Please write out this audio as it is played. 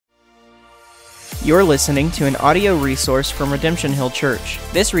You're listening to an audio resource from Redemption Hill Church.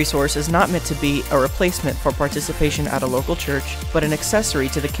 This resource is not meant to be a replacement for participation at a local church, but an accessory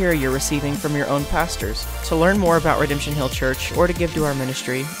to the care you're receiving from your own pastors. To learn more about Redemption Hill Church or to give to our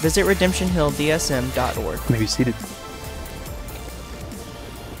ministry, visit redemptionhilldsm.org. Maybe seated.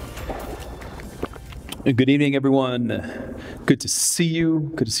 Good evening, everyone. Good to see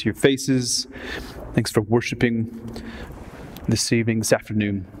you. Good to see your faces. Thanks for worshiping this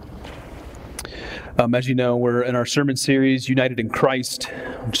afternoon. As you know, we're in our sermon series, United in Christ.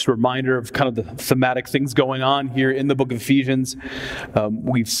 Just a reminder of kind of the thematic things going on here in the book of Ephesians.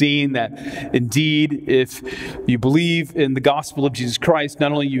 We've seen that indeed, if you believe in the gospel of Jesus Christ,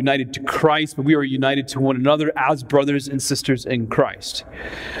 not only united to Christ, but we are united to one another as brothers and sisters in Christ.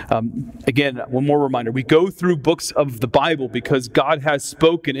 Again, one more reminder. We go through books of the Bible because God has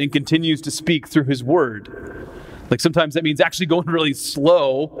spoken and continues to speak through His Word. Like sometimes that means actually going really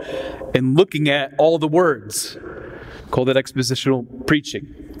slow and looking at all the words. Call that expositional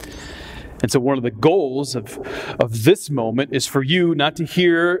preaching. And so one of the goals of this moment is for you not to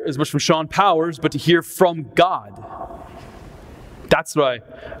hear as much from Sean Powers, but to hear from God. That's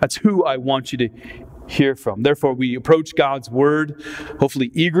who I want you to hear from. Therefore, we approach God's Word,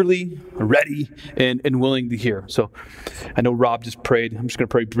 hopefully eagerly, ready, and willing to hear. So I know Rob just prayed. I'm just going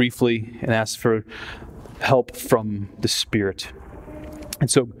to pray briefly and ask for help from the Spirit.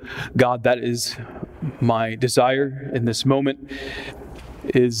 And so, God, that is my desire in this moment,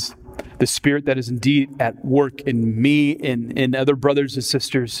 is the Spirit that is indeed at work in me and in other brothers and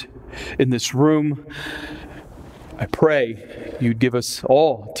sisters in this room. I pray you'd give us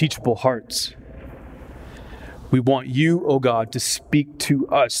all teachable hearts. We want you, oh God, to speak to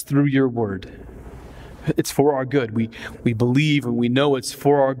us through your word. It's for our good. We believe and we know it's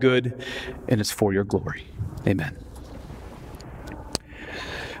for our good and it's for your glory. Amen.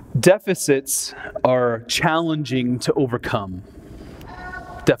 Deficits are challenging to overcome.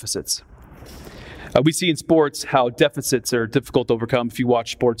 Deficits. We see in sports how deficits are difficult to overcome. If you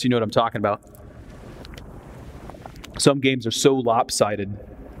watch sports, you know what I'm talking about. Some games are so lopsided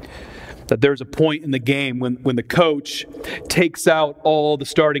that there's a point in the game when the coach takes out all the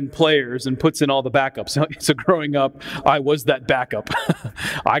starting players and puts in all the backups. So growing up, I was that backup.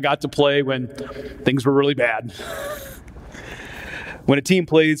 I got to play when things were really bad. When a team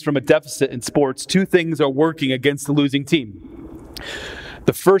plays from a deficit in sports, two things are working against the losing team.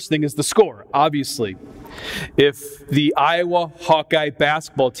 The first thing is the score, obviously. If the Iowa Hawkeye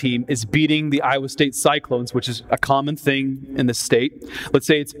basketball team is beating the Iowa State Cyclones, which is a common thing in the state, let's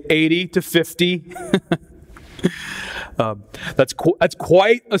say it's 80-50. That's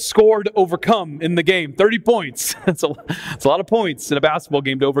quite a score to overcome in the game. 30 points. It's a lot of points in a basketball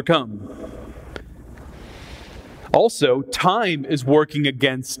game to overcome. Also, time is working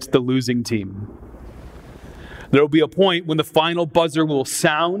against the losing team. There will be a point when the final buzzer will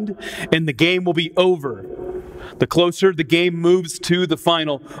sound and the game will be over. The closer the game moves to the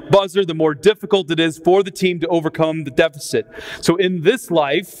final buzzer, the more difficult it is for the team to overcome the deficit. So in this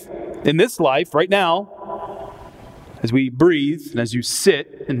life right now, as we breathe and as you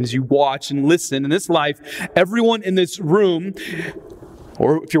sit and as you watch and listen in this life, everyone in this room,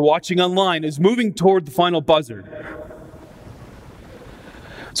 or if you're watching online, is moving toward the final buzzer.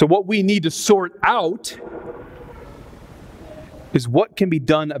 So what we need to sort out is what can be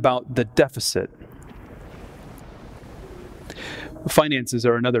done about the deficit. Finances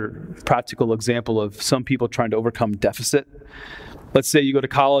are another practical example of some people trying to overcome deficit. Let's say you go to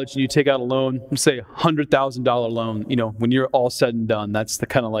college and you take out a loan, let's say a $100,000 loan. You know, when you're all said and done, that's the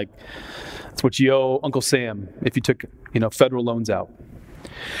kind of like, that's what you owe Uncle Sam if you took, federal loans out.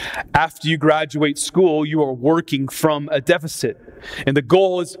 After you graduate school, you are working from a deficit. And the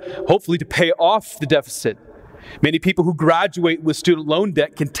goal is hopefully to pay off the deficit. Many people who graduate with student loan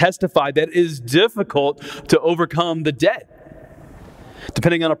debt can testify that it is difficult to overcome the debt.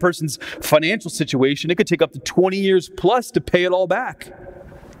 Depending on a person's financial situation, it could take up to 20 years plus to pay it all back.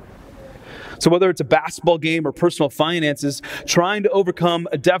 So whether it's a basketball game or personal finances, trying to overcome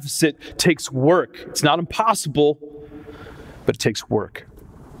a deficit takes work. It's not impossible, but it takes work.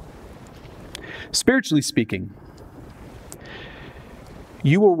 Spiritually speaking,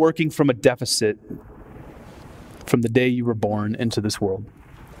 you were working from a deficit from the day you were born into this world.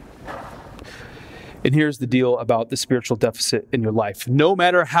 And here's the deal about the spiritual deficit in your life. No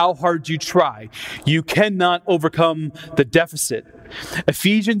matter how hard you try, you cannot overcome the deficit.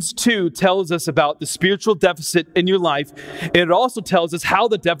 Ephesians 2 tells us about the spiritual deficit in your life, and it also tells us how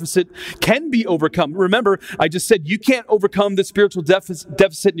the deficit can be overcome. Remember, I just said you can't overcome the spiritual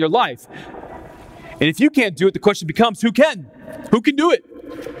deficit in your life. And if you can't do it, the question becomes, who can? Who can do it?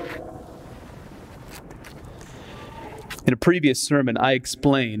 In a previous sermon, I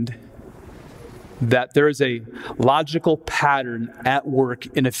explained that there is a logical pattern at work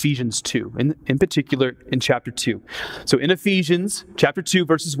in Ephesians 2, in particular in chapter 2. So in Ephesians chapter 2,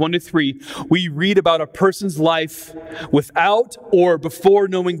 verses 1 to 3, we read about a person's life without or before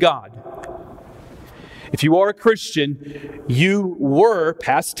knowing God. If you are a Christian, you were,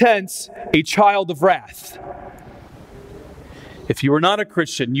 past tense, a child of wrath. If you are not a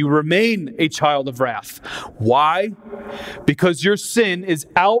Christian, you remain a child of wrath. Why? Because your sin is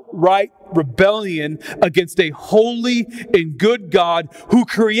outright rebellion against a holy and good God who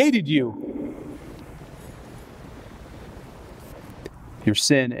created you. Your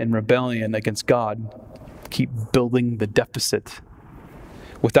sin and rebellion against God keep building the deficit.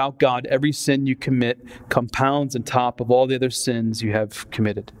 Without God, every sin you commit compounds on top of all the other sins you have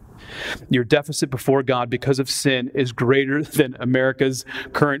committed. Your deficit before God because of sin is greater than America's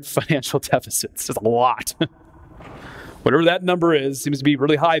current financial deficits. It's a lot. Whatever that number is, seems to be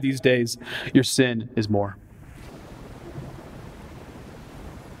really high these days. Your sin is more.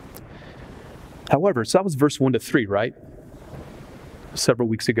 However, so that was verse 1 to 3, right? Several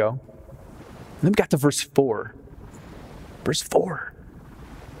weeks ago. And then we got to verse 4. Verse 4.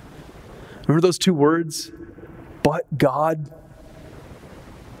 Remember those two words? But God.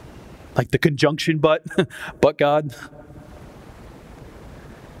 Like the conjunction but God.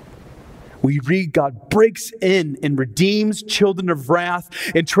 We read God breaks in and redeems children of wrath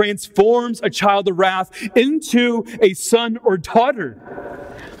and transforms a child of wrath into a son or daughter.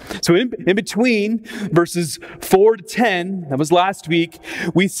 So in between verses 4 to 10, that was last week,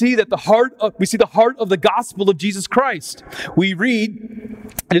 we see the heart of the gospel of Jesus Christ. We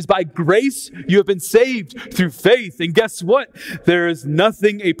read, it is by grace you have been saved through faith. And guess what? There is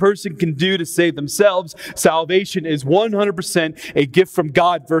nothing a person can do to save themselves. Salvation is 100% a gift from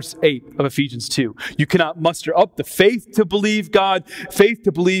God, verse 8 of Ephesians 2. You cannot muster up the faith to believe God. Faith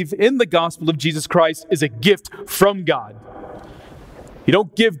to believe in the gospel of Jesus Christ is a gift from God. You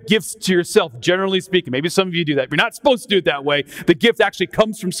don't give gifts to yourself, generally speaking. Maybe some of you do that. You're not supposed to do it that way. The gift actually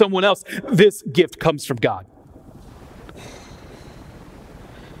comes from someone else. This gift comes from God.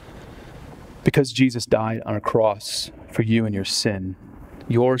 Because Jesus died on a cross for you and your sin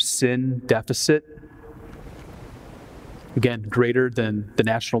deficit, again, greater than the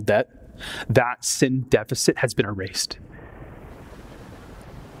national debt, that sin deficit has been erased.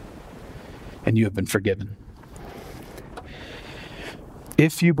 And you have been forgiven.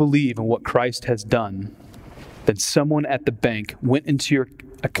 If you believe in what Christ has done, then someone at the bank went into your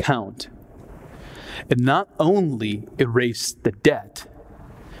account and not only erased the debt,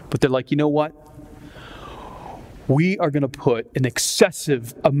 but they're like, you know what? We are going to put an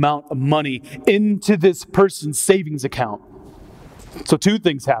excessive amount of money into this person's savings account. So two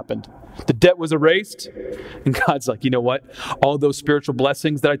things happened. The debt was erased, and God's like, you know what? All those spiritual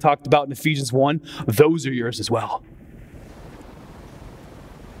blessings that I talked about in Ephesians 1, those are yours as well.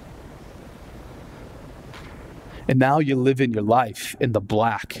 And now you live in your life in the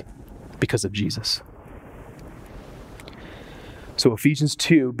black because of Jesus. So Ephesians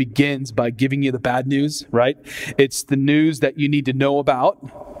 2 begins by giving you the bad news, right? It's the news that you need to know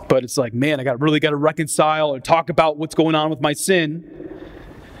about, but it's like, man, I really got to reconcile or talk about what's going on with my sin.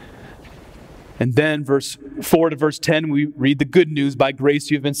 And then verse 4 to verse 10, we read the good news, by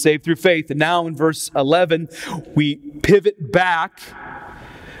grace you have been saved through faith. And now in verse 11, we pivot back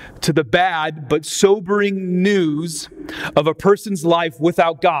to the bad but sobering news of a person's life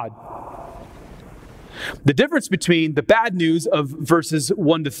without God. The difference between the bad news of verses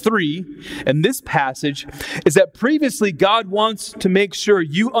 1 to 3 and this passage is that previously God wants to make sure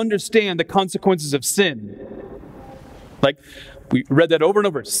you understand the consequences of sin. Like, we read that over and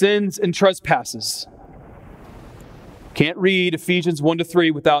over, sins and trespasses. Can't read Ephesians 1 to 3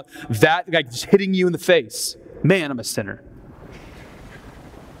 without that guy just hitting you in the face. Man, I'm a sinner.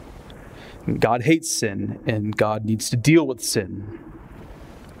 God hates sin, and God needs to deal with sin.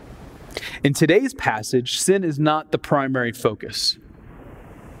 In today's passage, sin is not the primary focus.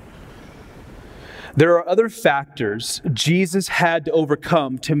 There are other factors Jesus had to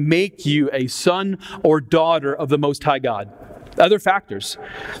overcome to make you a son or daughter of the Most High God. Other factors.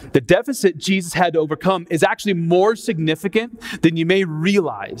 The deficit Jesus had to overcome is actually more significant than you may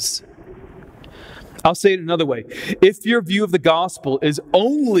realize. I'll say it another way. If your view of the gospel is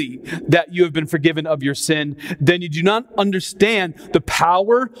only that you have been forgiven of your sin, then you do not understand the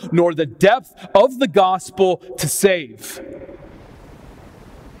power nor the depth of the gospel to save.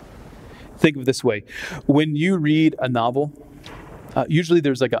 Think of it this way. When you read a novel, usually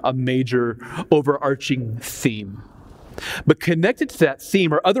there's like a major overarching theme. But connected to that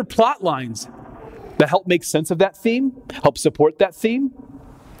theme are other plot lines that help make sense of that theme, help support that theme.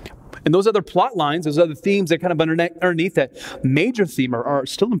 And those other plot lines, those other themes that kind of underneath that major theme are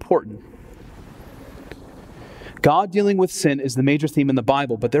still important. God dealing with sin is the major theme in the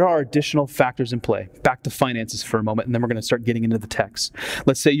Bible, but there are additional factors in play. Back to finances for a moment, and then we're going to start getting into the text.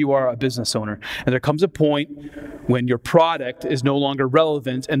 Let's say you are a business owner, and there comes a point when your product is no longer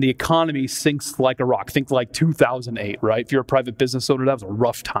relevant and the economy sinks like a rock. Think like 2008, right? If you're a private business owner, that was a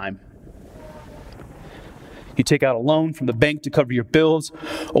rough time. You take out a loan from the bank to cover your bills.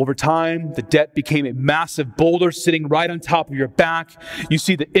 Over time, the debt became a massive boulder sitting right on top of your back. You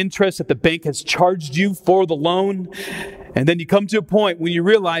see the interest that the bank has charged you for the loan. And then you come to a point when you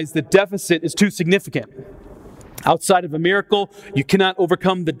realize the deficit is too significant. Outside of a miracle, you cannot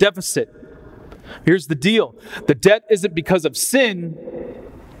overcome the deficit. Here's the deal. The debt isn't because of sin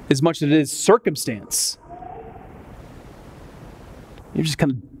as much as it is circumstance. You're just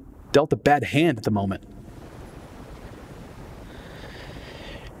kind of dealt a bad hand at the moment.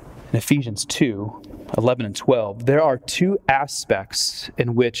 In Ephesians 2, 11 and 12, there are two aspects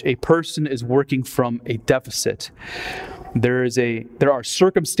in which a person is working from a deficit. There are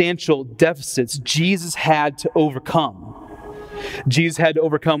circumstantial deficits Jesus had to overcome. Jesus had to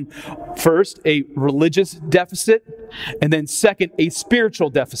overcome, first, a religious deficit, and then second, a spiritual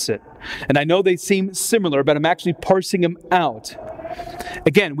deficit. And I know they seem similar, but I'm actually parsing them out.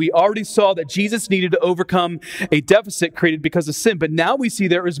 Again, we already saw that Jesus needed to overcome a deficit created because of sin, but now we see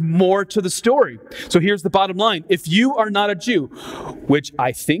there is more to the story. So here's the bottom line. If you are not a Jew, which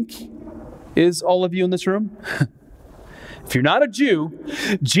I think is all of you in this room, if you're not a Jew,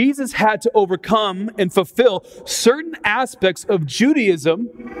 Jesus had to overcome and fulfill certain aspects of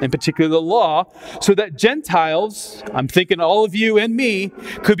Judaism, in particular the law, so that Gentiles, I'm thinking all of you and me,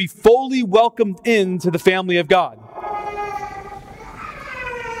 could be fully welcomed into the family of God.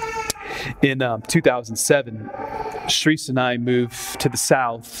 In 2007, Shreese and I moved to the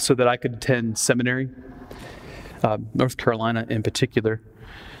South so that I could attend seminary, North Carolina in particular.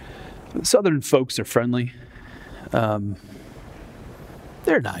 Southern folks are friendly.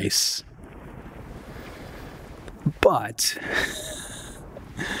 They're nice. But,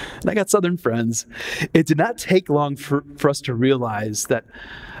 and I got Southern friends, it did not take long for us to realize that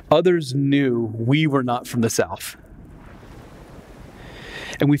others knew we were not from the South.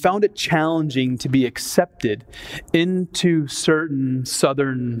 And we found it challenging to be accepted into certain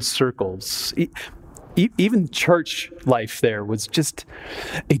Southern circles. Even church life there was just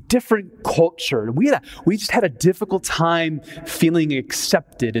a different culture. We just had a difficult time feeling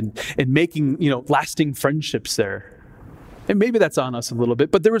accepted and making, lasting friendships there. And maybe that's on us a little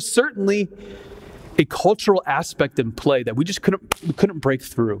bit, but there was certainly a cultural aspect in play that we just couldn't break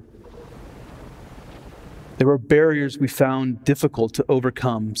through. There were barriers we found difficult to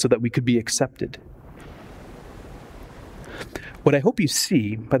overcome so that we could be accepted. What I hope you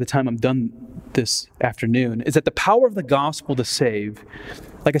see by the time I'm done this afternoon is that the power of the gospel to save,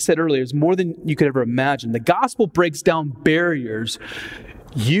 like I said earlier, is more than you could ever imagine. The gospel breaks down barriers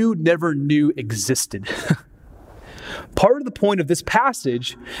you never knew existed. Part of the point of this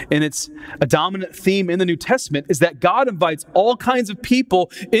passage, and it's a dominant theme in the New Testament, is that God invites all kinds of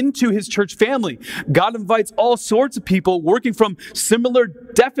people into his church family. God invites all sorts of people working from similar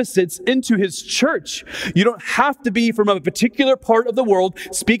deficits into his church. You don't have to be from a particular part of the world,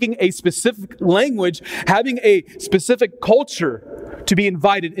 speaking a specific language, having a specific culture to be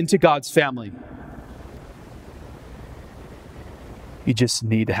invited into God's family. You just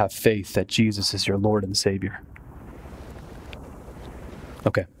need to have faith that Jesus is your Lord and Savior.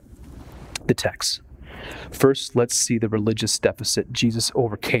 Okay, the text. First, let's see the religious deficit Jesus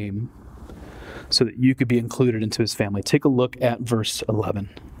overcame so that you could be included into his family. Take a look at verse 11.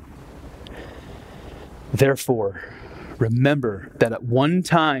 Therefore, remember that at one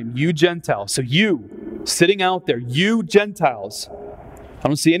time you Gentiles, so you sitting out there, you Gentiles, I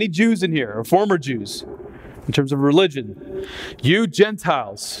don't see any Jews in here or former Jews in terms of religion. You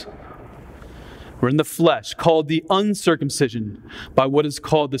Gentiles were in the flesh, called the uncircumcision by what is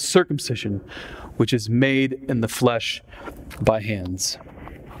called the circumcision, which is made in the flesh by hands.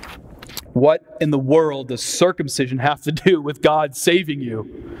 What in the world does circumcision have to do with God saving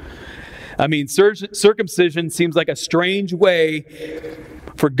you? I mean, circumcision seems like a strange way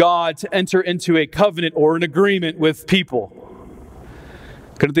for God to enter into a covenant or an agreement with people.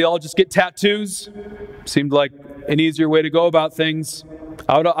 Couldn't they all just get tattoos? Seemed like an easier way to go about things.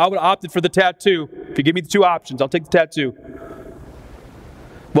 I would have opted for the tattoo. If you give me the two options, I'll take the tattoo.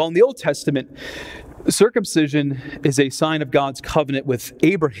 Well, in the Old Testament, circumcision is a sign of God's covenant with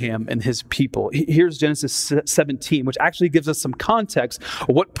Abraham and his people. Here's Genesis 17, which actually gives us some context of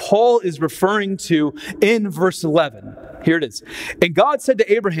what Paul is referring to in verse 11. Here it is. And God said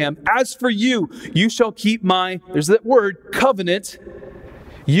to Abraham, as for you, you shall keep my, there's that word, covenant,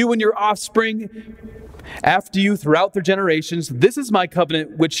 you and your offspring after you throughout their generations. This is my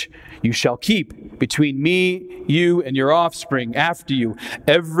covenant which you shall keep between me, you, and your offspring after you.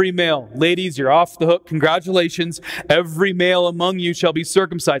 Every male, ladies, you're off the hook. Congratulations. Every male among you shall be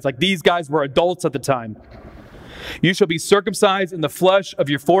circumcised. Like these guys were adults at the time. You shall be circumcised in the flesh of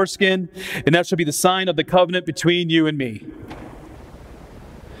your foreskin, and that shall be the sign of the covenant between you and me.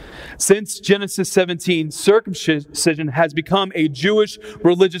 Since Genesis 17, circumcision has become a Jewish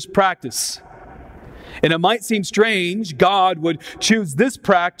religious practice. And it might seem strange God would choose this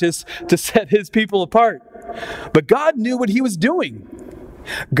practice to set his people apart. But God knew what he was doing.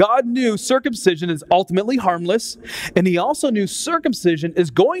 God knew circumcision is ultimately harmless, and he also knew circumcision is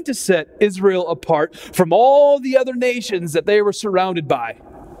going to set Israel apart from all the other nations that they were surrounded by.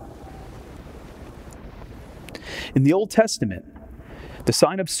 In the Old Testament, the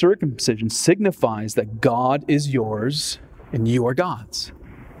sign of circumcision signifies that God is yours and you are God's.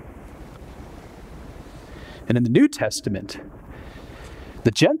 And in the New Testament,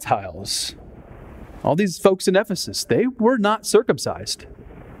 the Gentiles, all these folks in Ephesus, they were not circumcised.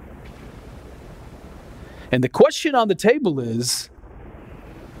 And the question on the table is,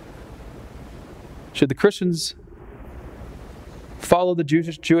 should the Christians follow the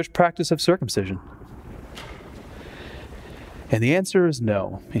Jewish practice of circumcision? And the answer is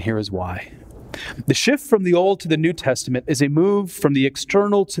no, and here is why. The shift from the Old to the New Testament is a move from the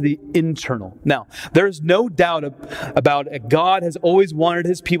external to the internal. Now, there is no doubt about it. God has always wanted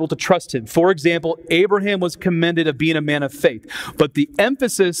his people to trust him. For example, Abraham was commended of being a man of faith. But the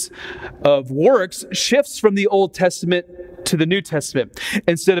emphasis of works shifts from the Old Testament to the New Testament.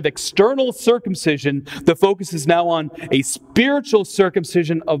 Instead of external circumcision, the focus is now on a spiritual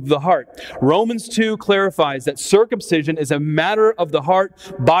circumcision of the heart. Romans 2 clarifies that circumcision is a matter of the heart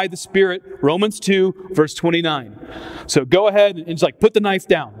by the Spirit. Romans 2, verse 29. So go ahead and just put the knife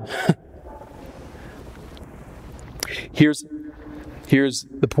down. Here's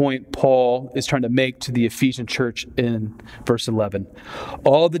the point Paul is trying to make to the Ephesian church in verse 11.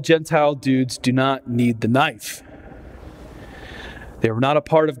 All the Gentile dudes do not need the knife. They were not a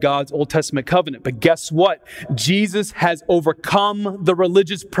part of God's Old Testament covenant. But guess what? Jesus has overcome the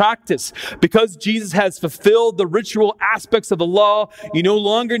religious practice. Because Jesus has fulfilled the ritual aspects of the law, you no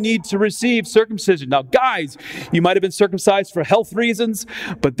longer need to receive circumcision. Now, guys, you might have been circumcised for health reasons,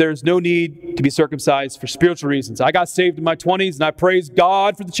 but there's no need to be circumcised for spiritual reasons. I got saved in my 20s, and I praise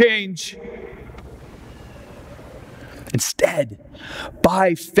God for the change. Instead,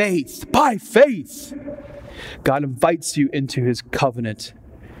 by faith, God invites you into his covenant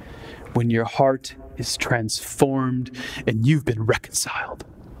when your heart is transformed and you've been reconciled.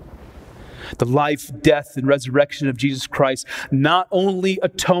 The life, death, and resurrection of Jesus Christ not only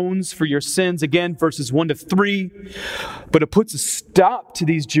atones for your sins, again, verses 1 to 3, but it puts a stop to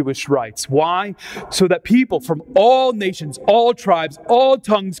these Jewish rites. Why? So that people from all nations, all tribes, all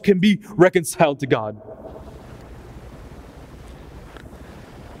tongues can be reconciled to God.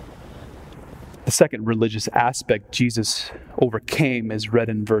 The second religious aspect Jesus overcame is read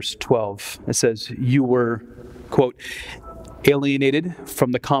in verse 12. It says, you were, quote, alienated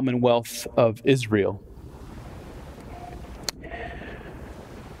from the commonwealth of Israel.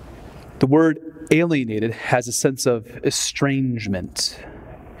 The word alienated has a sense of estrangement.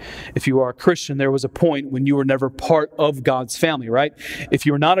 If you are a Christian, there was a point when you were never part of God's family, right? If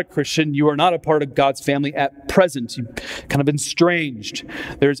you are not a Christian, you are not a part of God's family at present. You're kind of estranged.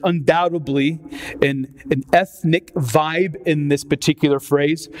 There's undoubtedly an ethnic vibe in this particular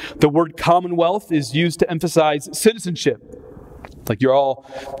phrase. The word commonwealth is used to emphasize citizenship. Like you're all,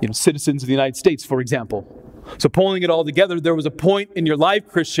 citizens of the United States, for example. So pulling it all together, there was a point in your life,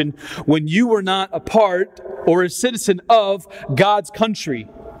 Christian, when you were not a part or a citizen of God's country.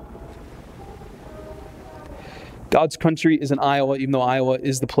 God's country is in Iowa, even though Iowa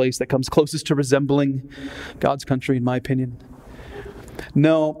is the place that comes closest to resembling God's country, in my opinion.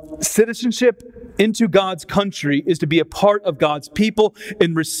 No, citizenship into God's country is to be a part of God's people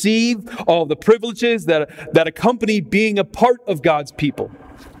and receive all the privileges that accompany being a part of God's people.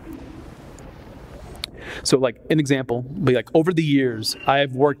 So an example, over the years, I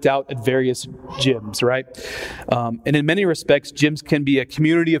have worked out at various gyms, right? And in many respects, gyms can be a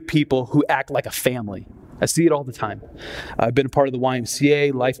community of people who act like a family. I see it all the time. I've been a part of the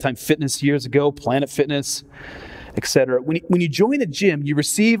YMCA, Lifetime Fitness years ago, Planet Fitness. etc. When you join a gym, you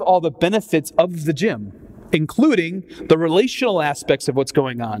receive all the benefits of the gym, including the relational aspects of what's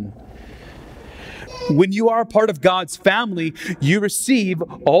going on. When you are a part of God's family, you receive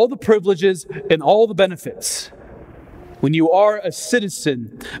all the privileges and all the benefits. When you are a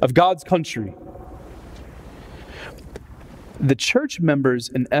citizen of God's country. The church members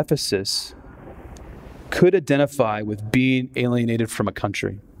in Ephesus could identify with being alienated from a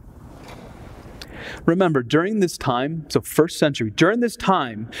country. Remember, during this time, so first century, during this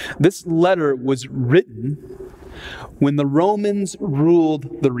time, this letter was written when the Romans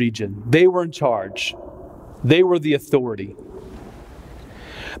ruled the region. They were in charge. They were the authority.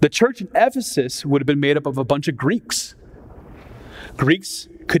 The church in Ephesus would have been made up of a bunch of Greeks. Greeks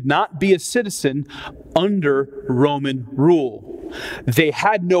could not be a citizen under Roman rule. They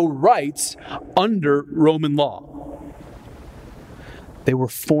had no rights under Roman law. They were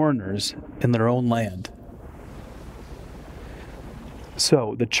foreigners in their own land.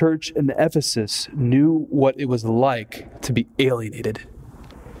 So the church in Ephesus knew what it was like to be alienated.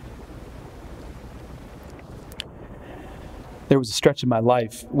 There was a stretch in my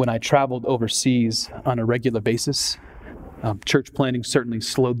life when I traveled overseas on a regular basis. Church planning certainly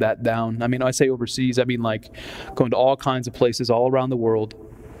slowed that down. I mean, when I say overseas, I mean like going to all kinds of places all around the world.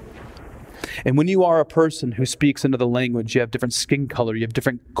 And when you are a person who speaks another language, you have different skin color, you have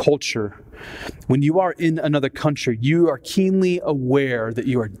different culture. When you are in another country, you are keenly aware that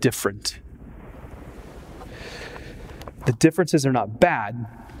you are different. The differences are not bad,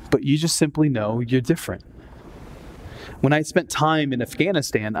 but you just simply know you're different. When I spent time in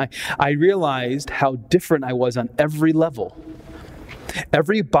Afghanistan, I realized how different I was on every level.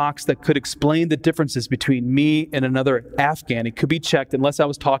 Every box that could explain the differences between me and another Afghan, it could be checked unless I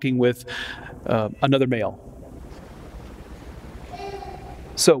was talking with another male.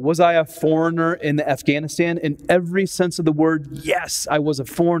 So was I a foreigner in Afghanistan? In every sense of the word, yes, I was a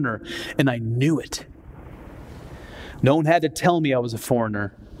foreigner, and I knew it. No one had to tell me I was a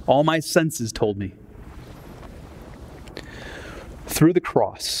foreigner. All my senses told me. Through the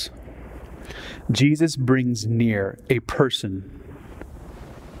cross, Jesus brings near a person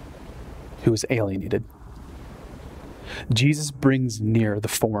who is alienated. Jesus brings near the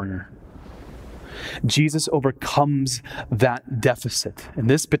foreigner. Jesus overcomes that deficit. In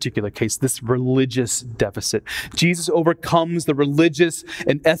this particular case, this religious deficit. Jesus overcomes the religious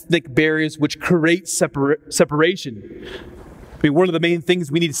and ethnic barriers which create separation. I mean, one of the main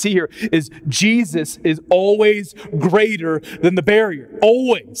things we need to see here is Jesus is always greater than the barrier.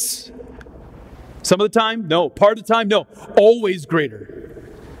 Always. Some of the time, no. Part of the time, no. Always greater.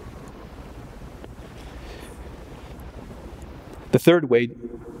 The third way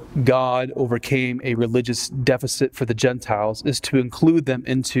God overcame a religious deficit for the Gentiles is to include them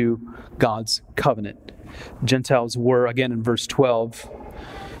into God's covenant. Gentiles were, again in verse 12,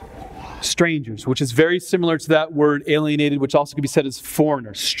 strangers, which is very similar to that word alienated, which also could be said as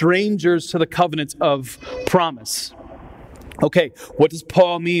foreigners. Strangers to the covenants of promise. Okay, what does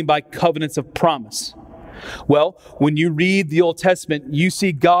Paul mean by covenants of promise? Well, when you read the Old Testament, you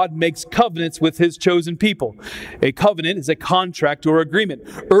see God makes covenants with his chosen people. A covenant is a contract or agreement.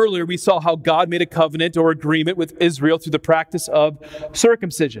 Earlier, we saw how God made a covenant or agreement with Israel through the practice of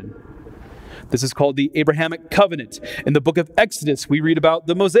circumcision. This is called the Abrahamic covenant. In the book of Exodus, we read about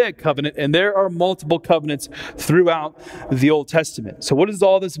the Mosaic covenant, and there are multiple covenants throughout the Old Testament. So what does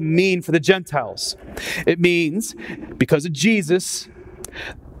all this mean for the Gentiles? It means, because of Jesus,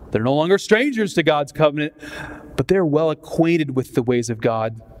 they're no longer strangers to God's covenant, but they're well acquainted with the ways of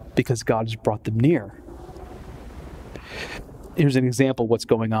God because God has brought them near. Here's an example of what's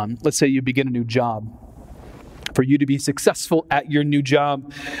going on. Let's say you begin a new job. For you to be successful at your new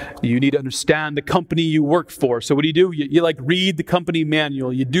job, you need to understand the company you work for. So what do? You like read the company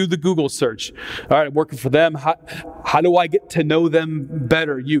manual. You do the Google search. All right, I'm working for them. How do I get to know them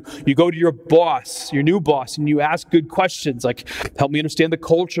better? You go to your boss, your new boss, and you ask good questions like, help me understand the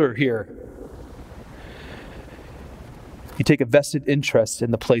culture here. You take a vested interest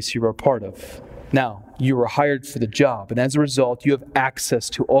in the place you are a part of. Now, you were hired for the job, and as a result, you have access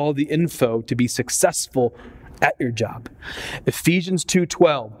to all the info to be successful at your job. Ephesians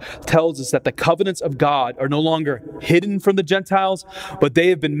 2:12 tells us that the covenants of God are no longer hidden from the Gentiles, but they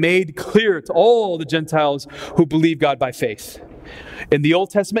have been made clear to all the Gentiles who believe God by faith. In the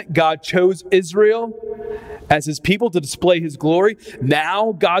Old Testament, God chose Israel as his people to display his glory.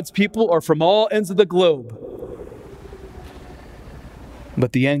 Now, God's people are from all ends of the globe.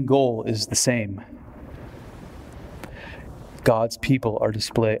 But the end goal is the same. God's people are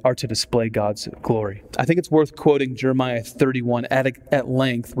to display God's glory. I think it's worth quoting Jeremiah 31 at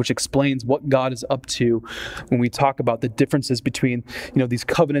length, which explains what God is up to when we talk about the differences between, these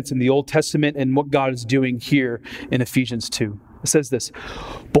covenants in the Old Testament and what God is doing here in Ephesians 2. It says this,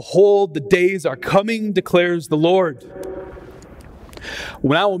 "Behold, the days are coming, declares the Lord,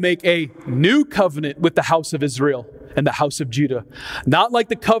 when I will make a new covenant with the house of Israel and the house of Judah, not like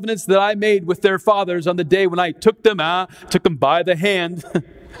the covenants that I made with their fathers on the day when I took them by the hand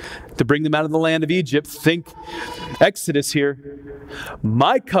to bring them out of the land of Egypt." Think Exodus here.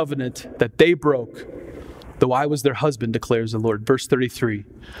 "My covenant that they broke, though I was their husband, declares the Lord." Verse 33,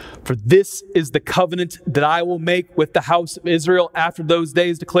 "For this is the covenant that I will make with the house of Israel after those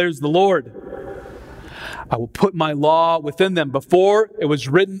days, declares the Lord. I will put my law within them. Before it was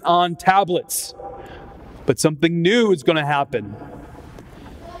written on tablets, but something new is going to happen.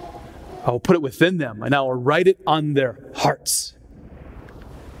 I will put it within them, and I will write it on their hearts.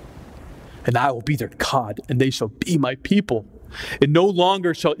 And I will be their God, and they shall be my people. And no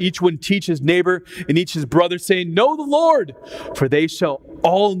longer shall each one teach his neighbor and each his brother, saying, 'Know the Lord,' for they shall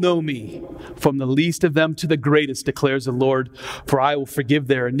all know me, from the least of them to the greatest, declares the Lord. For I will forgive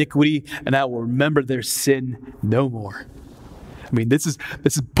their iniquity, and I will remember their sin no more." This is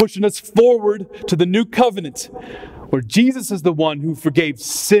pushing us forward to the new covenant, where Jesus is the one who forgave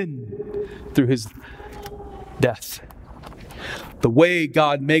sin through his death. The way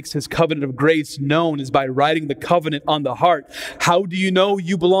God makes his covenant of grace known is by writing the covenant on the heart. How do you know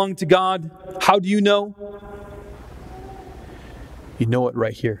you belong to God? How do you know? You know it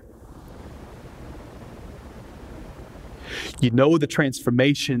right here. You know the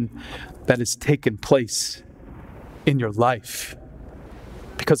transformation that has taken place in your life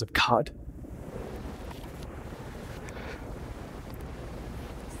because of God.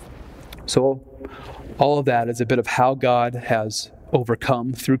 So all of that is a bit of how God has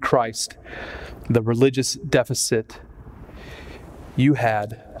overcome through Christ the religious deficit you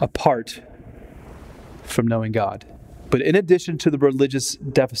had apart from knowing God. But in addition to the religious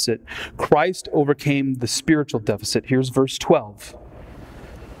deficit, Christ overcame the spiritual deficit. Here's verse 12.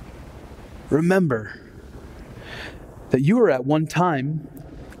 "Remember that you were at one time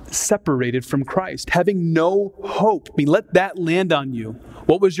separated from Christ, having no hope." Let that land on you.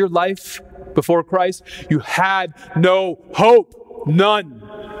 What was your life before Christ? You had no hope. None.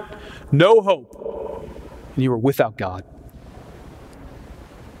 No hope. And you were without God.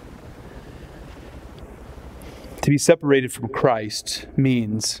 To be separated from Christ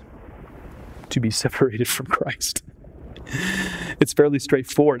means to be separated from Christ. It's fairly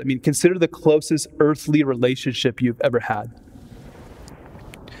straightforward. Consider the closest earthly relationship you've ever had.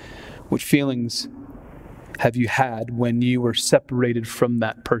 What feelings have you had when you were separated from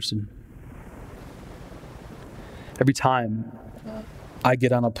that person? Every time I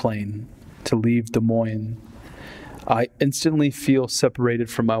get on a plane to leave Des Moines, I instantly feel separated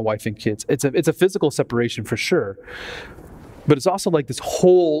from my wife and kids. It's a physical separation for sure, but it's also like this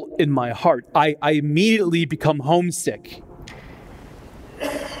hole in my heart. I immediately become homesick.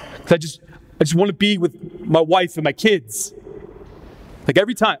 I just want to be with my wife and my kids.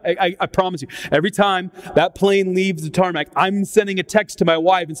 Every time, I promise you, every time that plane leaves the tarmac, I'm sending a text to my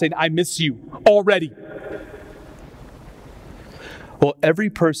wife and saying, "I miss you already." Well, every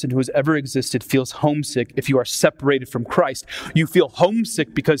person who has ever existed feels homesick if you are separated from Christ. You feel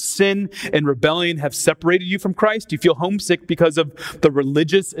homesick because sin and rebellion have separated you from Christ. You feel homesick because of the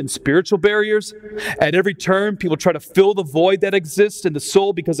religious and spiritual barriers. At every turn, people try to fill the void that exists in the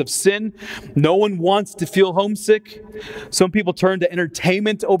soul because of sin. No one wants to feel homesick. Some people turn to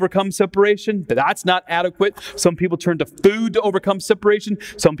entertainment to overcome separation, but that's not adequate. Some people turn to food to overcome separation.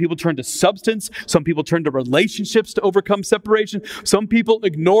 Some people turn to substance. Some people turn to relationships to overcome separation. Some people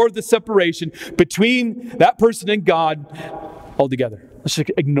ignore the separation between that person and God altogether. Let's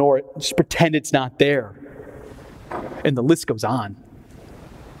just ignore it. Just pretend it's not there. And the list goes on.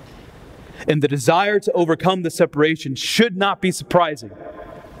 And the desire to overcome the separation should not be surprising.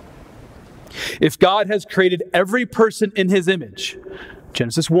 If God has created every person in his image,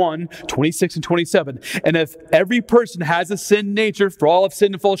 Genesis 1, 26 and 27. And if every person has a sin nature, for all have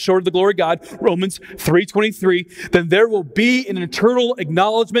sinned and fall short of the glory of God, Romans 3:23, then there will be an eternal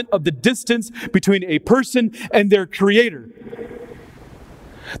acknowledgement of the distance between a person and their Creator.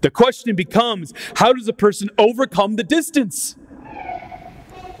 The question becomes, how does a person overcome the distance?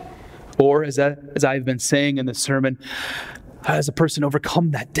 Or, as I've been saying in the sermon, how does a person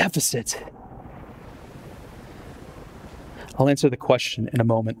overcome that deficit? I'll answer the question in a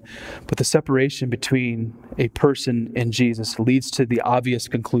moment, but the separation between a person and Jesus leads to the obvious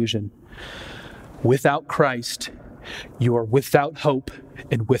conclusion. Without Christ, you are without hope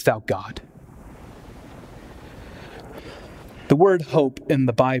and without God. The word hope in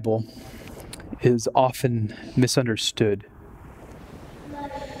the Bible is often misunderstood.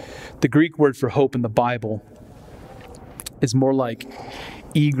 The Greek word for hope in the Bible is more like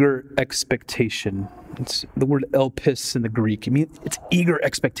eager expectation. It's the word elpis in the Greek. I mean, it's eager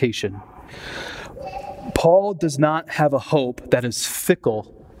expectation. Paul does not have a hope that is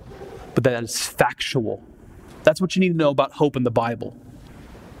fickle, but that is factual. That's what you need to know about hope in the Bible.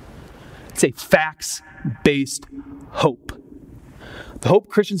 It's a facts-based hope. The hope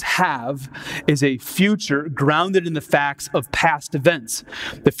Christians have is a future grounded in the facts of past events.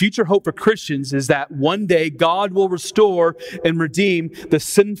 The future hope for Christians is that one day God will restore and redeem the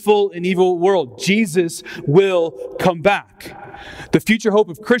sinful and evil world. Jesus will come back. The future hope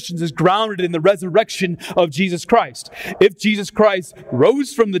of Christians is grounded in the resurrection of Jesus Christ. If Jesus Christ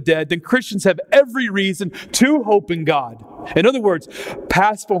rose from the dead, then Christians have every reason to hope in God. In other words,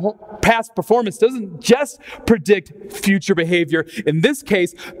 past performance doesn't just predict future behavior. In this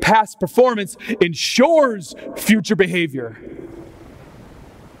case, past performance ensures future behavior.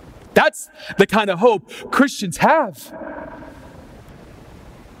 That's the kind of hope Christians have.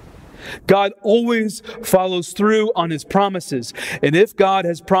 God always follows through on his promises. And if God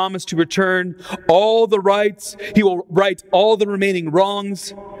has promised to return all the rights, he will right all the remaining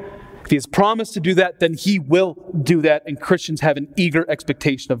wrongs. If he has promised to do that, then he will do that. And Christians have an eager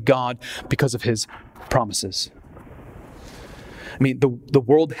expectation of God because of his promises. I mean, the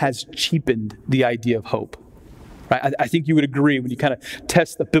world has cheapened the idea of hope. Right? I think you would agree when you kind of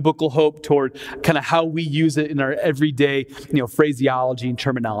test the biblical hope toward kind of how we use it in our everyday, phraseology and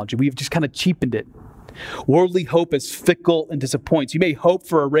terminology. We've just kind of cheapened it. Worldly hope is fickle and disappoints. You may hope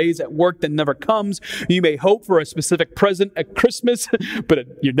for a raise at work that never comes. You may hope for a specific present at Christmas, but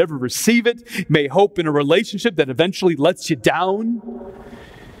you never receive it. You may hope in a relationship that eventually lets you down.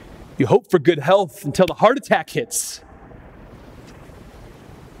 You hope for good health until the heart attack hits.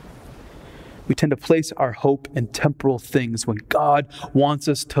 We tend to place our hope in temporal things when God wants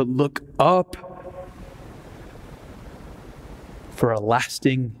us to look up for a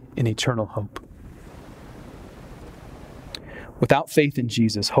lasting and eternal hope. Without faith in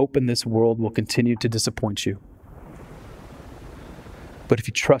Jesus, hope in this world will continue to disappoint you. But if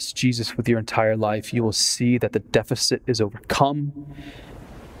you trust Jesus with your entire life, you will see that the deficit is overcome.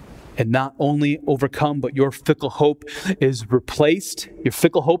 And not only overcome, but your fickle hope is replaced. Your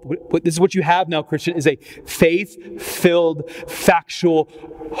fickle hope, this is what you have now, Christian, is a faith-filled, factual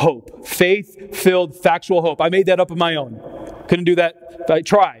hope. Faith-filled, factual hope. I made that up on my own. Couldn't do that. I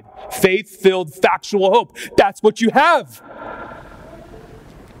tried. Faith-filled, factual hope. That's what you have.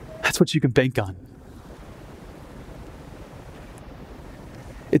 That's what you can bank on.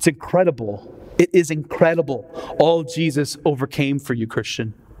 It's incredible. It is incredible. All Jesus overcame for you,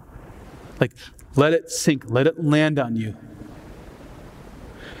 Christian. Let it sink. Let it land on you.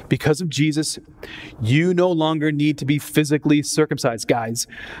 Because of Jesus, you no longer need to be physically circumcised, guys.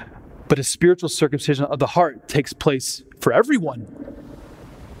 But a spiritual circumcision of the heart takes place for everyone.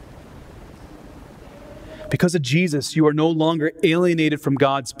 Because of Jesus, you are no longer alienated from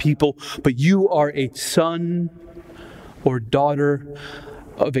God's people, but you are a son or daughter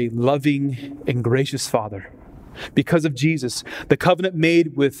of a loving and gracious Father. Because of Jesus, the covenant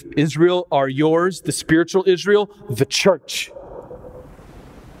made with Israel are yours, the spiritual Israel, the church.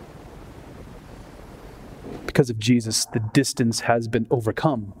 Because of Jesus, the distance has been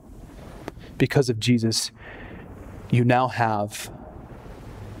overcome. Because of Jesus, you now have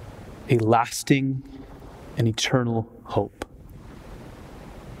a lasting and eternal hope.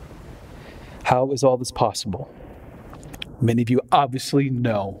 How is all this possible? Many of you obviously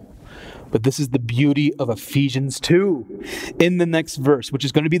know. But this is the beauty of Ephesians 2. In the next verse, which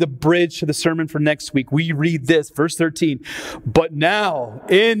is going to be the bridge to the sermon for next week, we read this, verse 13. But now,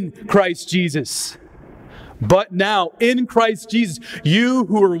 in Christ Jesus, you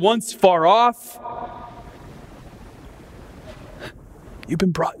who were once far off, you've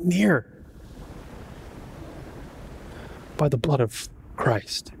been brought near by the blood of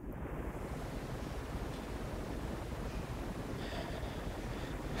Christ.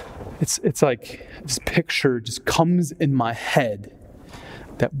 It's like this picture just comes in my head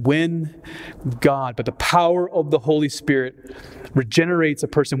that when God, by the power of the Holy Spirit, regenerates a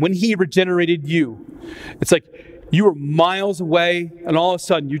person, when he regenerated you, it's like you were miles away and all of a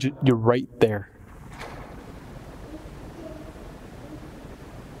sudden you're right there.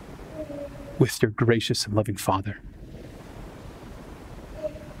 With your gracious and loving Father.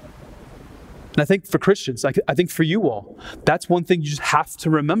 And I think for Christians, I think for you all, that's one thing you just have to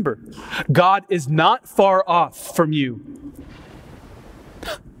remember. God is not far off from you.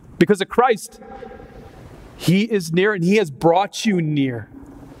 Because of Christ, He is near and He has brought you near.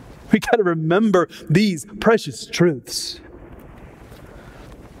 We got to remember these precious truths.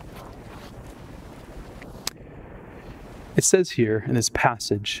 It says here in this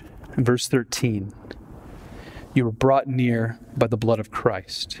passage, in verse 13, you were brought near by the blood of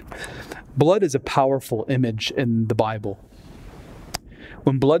Christ. Blood is a powerful image in the Bible.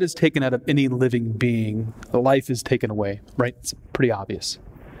 When blood is taken out of any living being, life is taken away, right? It's pretty obvious.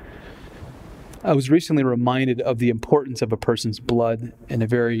 I was recently reminded of the importance of a person's blood in a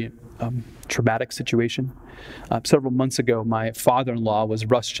very traumatic situation. Several months ago, my father-in-law was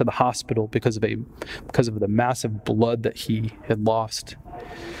rushed to the hospital because of the massive blood that he had lost.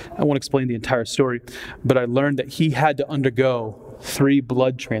 I won't explain the entire story, but I learned that he had to undergo 3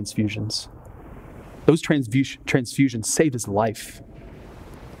 blood transfusions. Those transfusions saved his life.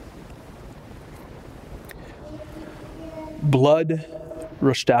 Blood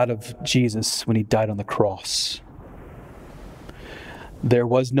rushed out of Jesus when He died on the cross. There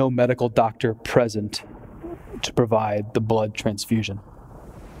was no medical doctor present to provide the blood transfusion.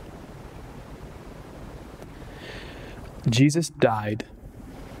 Jesus died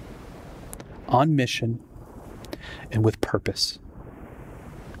on mission and with purpose.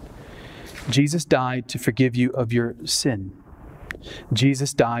 Jesus died to forgive you of your sin.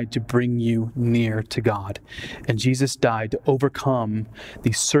 Jesus died to bring you near to God. And Jesus died to overcome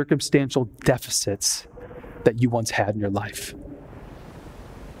the circumstantial deficits that you once had in your life.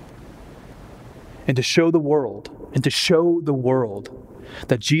 And to show the world,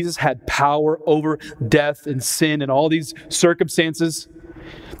 that Jesus had power over death and sin and all these circumstances,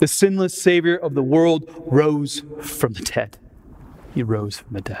 the sinless Savior of the world rose from the dead. He rose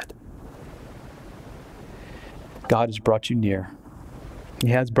from the dead. God has brought you near. He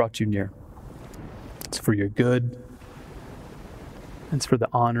has brought you near. It's for your good. It's for the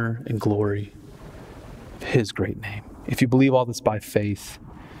honor and glory of His great name. If you believe all this by faith,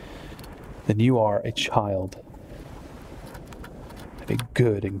 then you are a child of a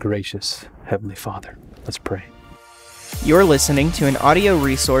good and gracious Heavenly Father. Let's pray. You're listening to an audio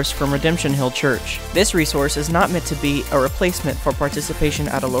resource from Redemption Hill Church. This resource is not meant to be a replacement for participation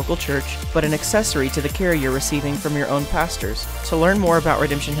at a local church, but an accessory to the care you're receiving from your own pastors. To learn more about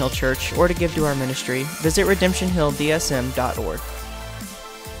Redemption Hill Church or to give to our ministry, visit redemptionhilldsm.org.